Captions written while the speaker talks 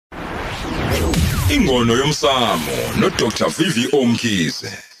Ingono yomsamo no DR VVo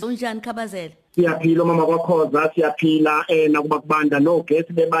MKhize. Unjani Khabazela? Siyaphila mama kwaKhoza, siyaphila nakuba kubanda no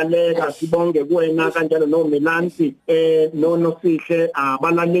guest bebaleka sibonge kuwena kanjalo no Melansi no Sihle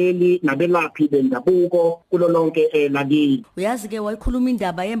abalaleli nabelaphi bendabuko kulolonke lakini. Uyazi ke wayikhuluma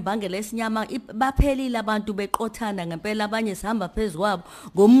indaba yembangela esinyama baphelile abantu beqothana ngempela abanye sihamba phezulu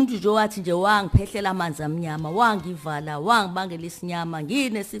ngomuntu nje wathi nje wangiphehlela amanzi amnyama wangivala wangibangela isinyama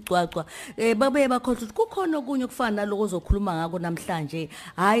ngine sicwacwa babe bakhohle ukuthi kukhona okunye okufana naloko ozokhuluma ngako namhlanje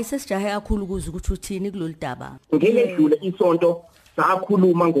hayi sesijahe kakhulu ukuthi uthini kulolu daba. Ngeledlule isonto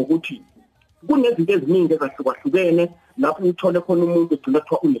sakhuluma ngokuthi kunezinto eziningi ezahlukahlukene lapho uthole khona umuntu egcina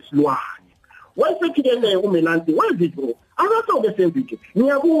kuthiwa unesilwane. Wayesethi-ke uMelansi wazidlo akasoke senzike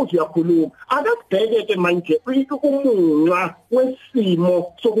ngiyakuthi uyakhuluma akakubheke-ke manje umunxa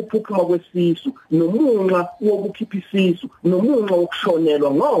wesimo sokuphuphuma kwesisu nomunxa wokukhipha isisu nomunxa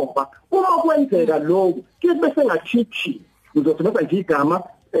wokushonelwa ngoba uma kwenzeka lokhu kube sengathithi ngizosebenzisa nje igama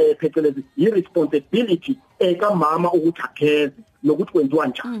phecelezi irresponsibility ekamama ukuthi ageze nokuthi kwenziwa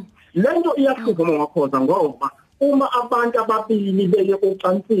njani. Lento iyahluka ngakhoza ngoba uma abantu ababili beke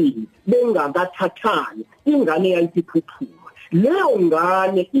ocansini bengakathathani ingane yayiphuphuma leyo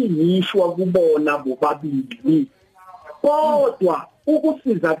ngane iyishwa kubona bobabili kodwa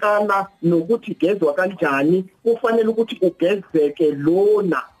ukusizakala nokuthi gezwe kanjani kufanele ukuthi ugezeke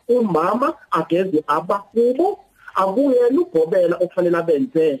lona umama ageze abakubo akuyena ugobela okufanele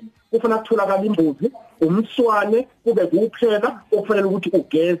abenzele kufanele kutholakala imbuzi umswane kube kuphela okufanele ukuthi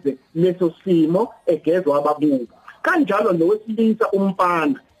ugeze leso simo egezwe abakubo kanjalo nowesilisa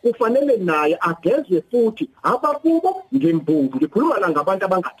umfana kufanele naye agezwe futhi abakubo ngembuzi ngikhuluma la ngabantu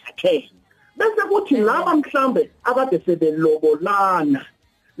abangathatheni bese kuthi laba mhlambe akade sebelobolana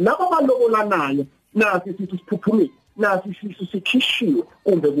laba balobolanayo nasi isisu siphuphumile nasi isisu sikhishiwe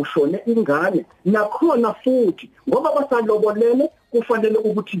kumbe kushone ingane nakhona futhi ngoba basalobolene kufanele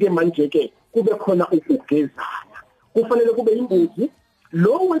ukuthi ke manje ke kube khona ukugezana kufanele kube imbuzi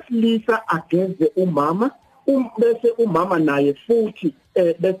lo wesilisa ageze umama bese umama naye futhi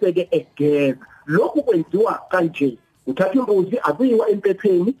bese ke egeza lokhu kwenziwa kanje uthatha imbuzi akuyiwa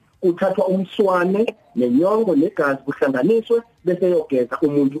empepheni uthathwa umswane nenyongo negazi kuhlanganiswe bese yogeza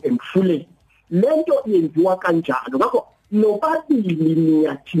umuntu emfuleni lento yenziwa kanjalo ngakho nobabili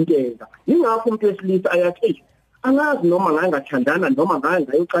niyathinteka ingakho umuntu wesilisa ayathi angazi noma ngayengathandana noma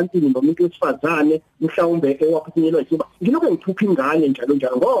ngayengayocansini nomuntu wesifazane mhlawumbe ewaphunyelwa isiba ngilokho ngithupha ingane njalo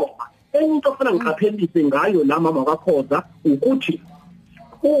njalo ngoba enye into ofuna ngiqaphelise ngayo la mama kaKhoza ukuthi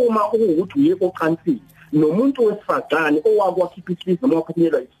uma ukuthi uye ocansini nomuntu wesifazane owakwakhipha isisu noma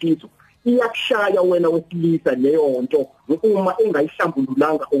waphunyelwa isisu iyakushaya wena wesilisa leyo nto uma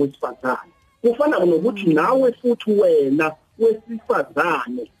engayihlambululanga owesifazane kufana nokuthi nawe futhi wena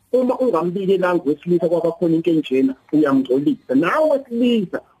wesifazane uma ungambikelananga wesilisa kwabakhona into enjena uyamngcolisa nawe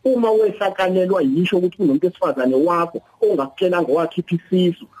wesilisa uma wehlakalelwa yisho ukuthi unomuntu wesifazane wakho ongakutshelanga wakhipha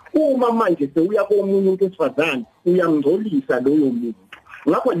isisu uma manje sewuya komunye umuntu wesifazane uyamngcolisa loyo muntu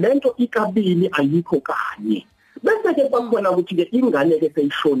ngakho lento ikabili ayikho kanye bese ke bakhona ukuthi ke ingane ke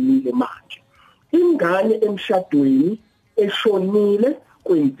seyishonile manje ingane emshadweni eshonile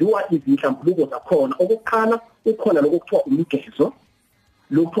kwenziwa izinhlambuluko zakhona okuqala ukhona lokho kuthiwa umgezo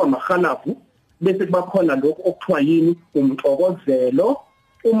lokuthiwa mahalavu bese kuba khona lokho okuthiwa yini umxokozelo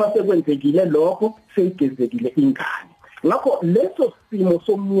uma sekwenzekile lokho seyigezekile ingane ngakho leso simo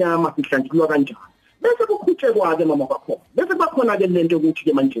somnyama sihlanjulwa kanjani bese kukhutshekwa ke mama bakho bese bakhona ke lento ukuthi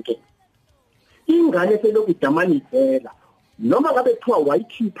ke manje ke ingane selokhu idamanizela noma ngabe kuthiwa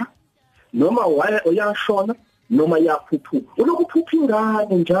wayikhipha noma uyashona noma yaphuphuma ulokuphupha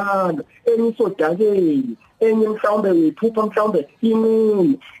ingane njalo enisodakeni enye mhlawumbe uyiphupha mhlawumbe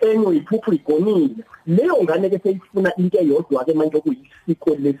inqunu enye uyiphupha igonile leyo ngane ke seyifuna into eyodwa ke manje okuyisiko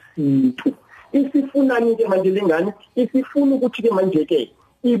lesintu isifunani ke manje lengane isifuna ukuthi ke manje ke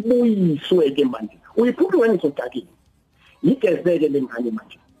ibuyiswe ke manje uyiphupha ingane isodakeni igezeke lengane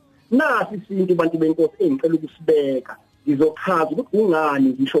manje nasi isintu bantu benkosi engicela ukusibeka ngizochaza ukuthi ungani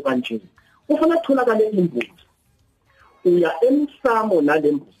ngisho kanje kufanele kutholakale imbuzi uya emsamo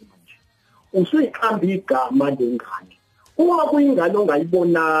nalembuzi manje usuyiqamba igama lengane uma kuyingane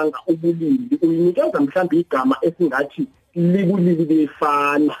ongayibonanga ubulili uyinikeza mhlawumbe igama esingathi libulili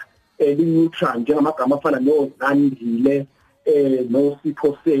lefana elineutral njengamagama afana noZandile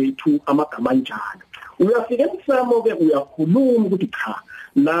noSipho sethu amagama njalo uyafika emsamo ke uyakhuluma ukuthi cha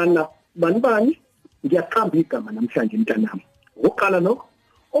lana bani ngiyaqamba igama namhlanje mntanami uqala nokho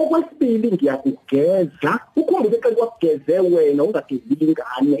okwesibili ngiyakugeza ukhumbule xa kwakugeze wena ungagezile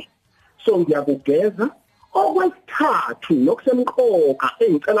ingane so ngiyakugeza okwesithathu nokusemqoka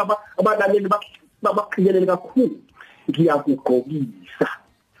engicela abalaleli babaqhikelele kakhulu ngiyakugqokisa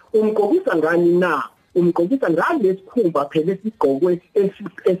umgqokisa ngani na umgqokisa ngalesikhumba phela esigqokwe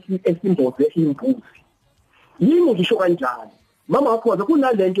esimboze imbuzi yini ngisho kanjalo mama wakho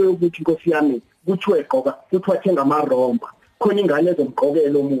kunalento yokuthi Nkosi yami kuthiwe egqoka kuthiwa thenga amaromba khona ingane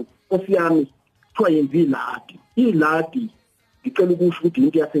ezomgqokela umuntu Nkosi yami kuthiwa yenza iladi ngicela ukusho ukuthi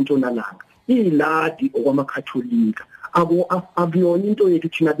into yasentshonalanga iladi okwamakhatholika akuyona into yethu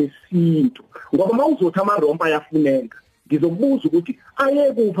thina besintu ngoba mawuzothi amaromba ayafuneka ngizokubuza ukuthi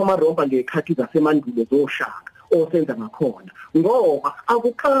ayekuphi amaromba ngekhathi zasemandulo zoshaka osenza ngakhona ngoba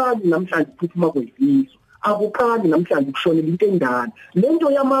akuqali namhlanje ukuphuphuma kwesisu akuqali namhlanje ukushonela into endala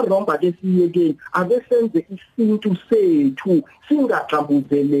lento yamaromba lesiyekeni ake senze isintu sethu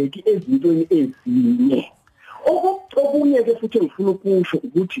singaqambuzeleki ezintweni ezinye okunye ke futhi ngifuna ukusho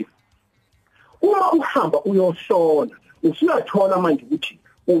ukuthi uma uhamba uyohlola usuyathola manje ukuthi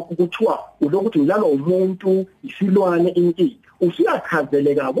ukuthiwa ulokuthi ngilalo umuntu isilwane inkingi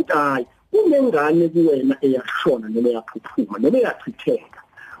usuyachazeleka ukuthi hayi kunengane kuwena eyashona noma eyaphuphuma noma eyachitheka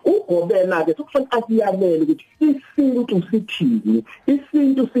ugobela ke sokufanele asiyalele ukuthi isintu sithini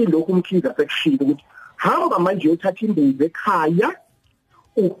isintu silokhu umkhize sekushilo ukuthi hamba manje uyothatha imbuzi ekhaya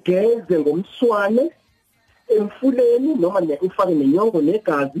ugeze ngomswane emfuleni noma ufake nenyongo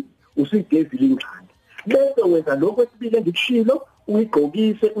negazi usuyigezile ingane bese wenza lokho esibili engikushilo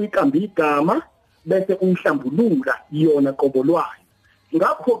uyigqokise uyiqambe igama bese uyihlambulula yona qobolwayo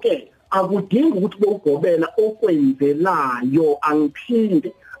ngakho ke akudingi ukuthi bowugobela okwenzelayo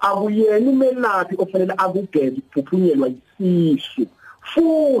angiphinde akuyena umelaphi ofanele akugeze ukuphuphunyelwa isisu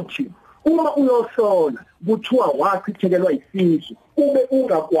futhi uma uyohlola kuthiwa wachithekelwa isisu ube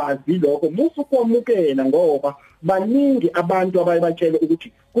ungakwazi lokho musu kwamukela ngoba baningi abantu abayatshela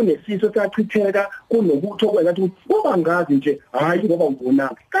ukuthi kunesiso sachitheka kunokuthi okwenza ukuthi ngoba ngazi nje hayi ngoba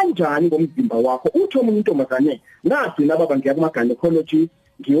ngibonanga kanjani ngomzimba wakho uthi omunye intombazane nagcina baba ngiya kuma gynecology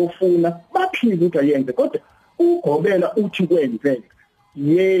ngiyofuna baphika ukuthi ayenze kodwa ugobela uthi kwenzeka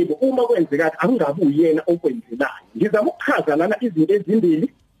yebo uma kwenzeka akungabi uyena okwenzelayo ngizama ukuchaza lana izinto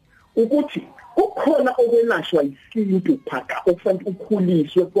ezimbili ukuthi ukhona okwelashwa isintu phaka okufanele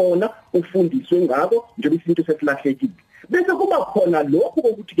ukhuliswe kona ufundiswe ngako njengoba isintu sesilahlekile bese kuba khona lokho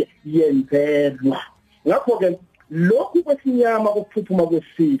ukuthi ke yenzelwa ngakho ke lokhu kwesinyama kokuphuphuma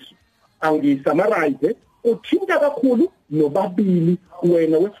kwesisu angisummarize uthinta kakhulu nobabili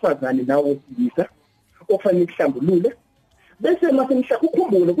wena wesifazane nawe wesilisa ofanele ukuhlambulule bese mase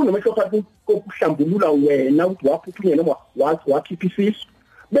ukhumbule kunomehlo phakathi kokuhlambulula wena ukuthi waphuphuma noma wakhipha isisu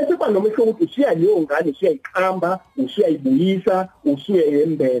bese kwanomehlo ukuthi usiya leyo ngane usiyayiqamba usiyayibuyisa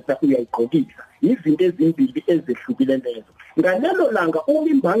usiyayembesa uyayigqokisa izinto ezimbili ezehlukile lezo ngalelo langa uma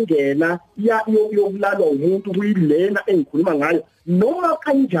imbangela yokulalwa umuntu kuyilena engikhuluma ngayo noma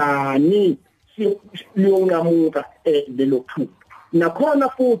kanjani siyonqamuka lelo thuba nakhona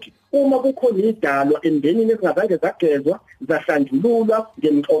futhi uma kukhona idalwa emndenini ezingazange zagezwa zahlanjululwa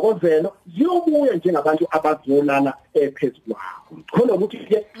ngemxokozelo ziyobuya njengabantu abazolala phezulu kwakho khona ukuthi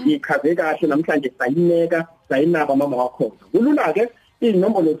ke ichaze kahle namhlanje sayineka sayinaba mama wakho kulula ke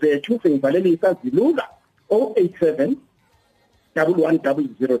inombolo zethu sengivalelisa zilula 087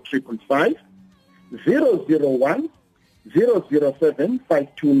 110035 001 007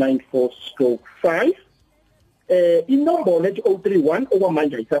 5294/5 inombolo ethi 031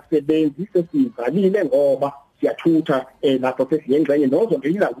 okwamanje ayisasebenzi sesivalile ngoba siyathutha lapho sesiyengxenye nozo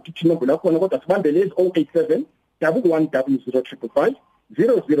ngiyila ukuthi thina inombolo yakho kodwa sibambe lezi 087 110035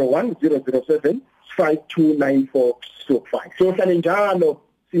 001 007 5294/5 sohlale njalo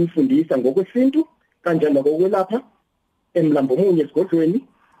simfundisa ngokwesintu kanjalo ngokwelapha emlambo munye esigodlweni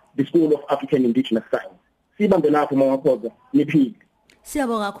the School of African Indigenous Science sibambe lapho mama Khoza niphile.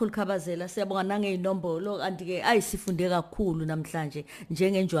 Siyabonga kakhulu Khabazela siyabonga nangeyinombolo kanti ke ayisifunde kakhulu namhlanje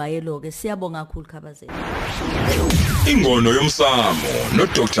njengenjwayelo ke siyabonga kakhulu Khabazela. Ingono yomsamo no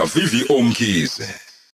Dr VVo MKhize.